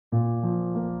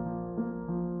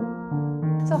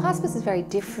So hospice is very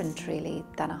different really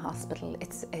than a hospital.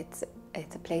 It's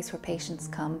a place where patients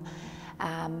come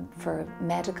for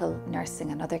medical,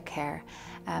 nursing and other care,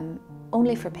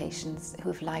 only for patients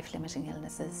who have life-limiting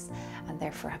illnesses and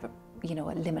therefore have a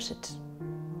limited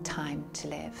time to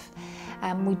live.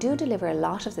 We do deliver a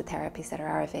lot of the therapies that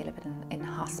are available in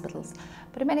hospitals,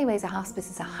 but in many ways a hospice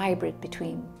is a hybrid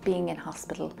between being in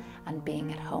hospital and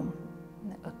being at home.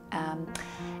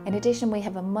 In addition, we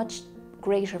have a much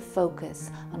greater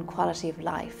focus on quality of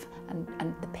life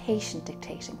and the patient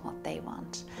dictating what they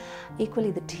want. Equally,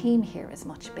 the team here is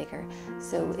much bigger,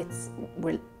 so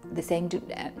we're the same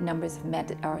numbers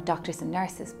of doctors and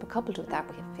nurses, but coupled with that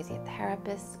we have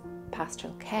physiotherapists,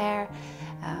 pastoral care,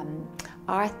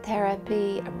 art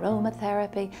therapy,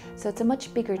 aromatherapy. So it's a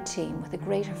much bigger team with a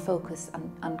greater focus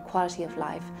on quality of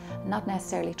life, not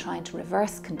necessarily trying to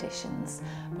reverse conditions,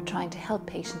 but trying to help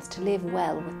patients to live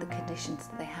well with the conditions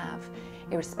that they have,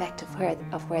 irrespective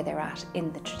of where they're at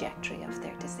in the trajectory of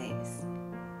their disease.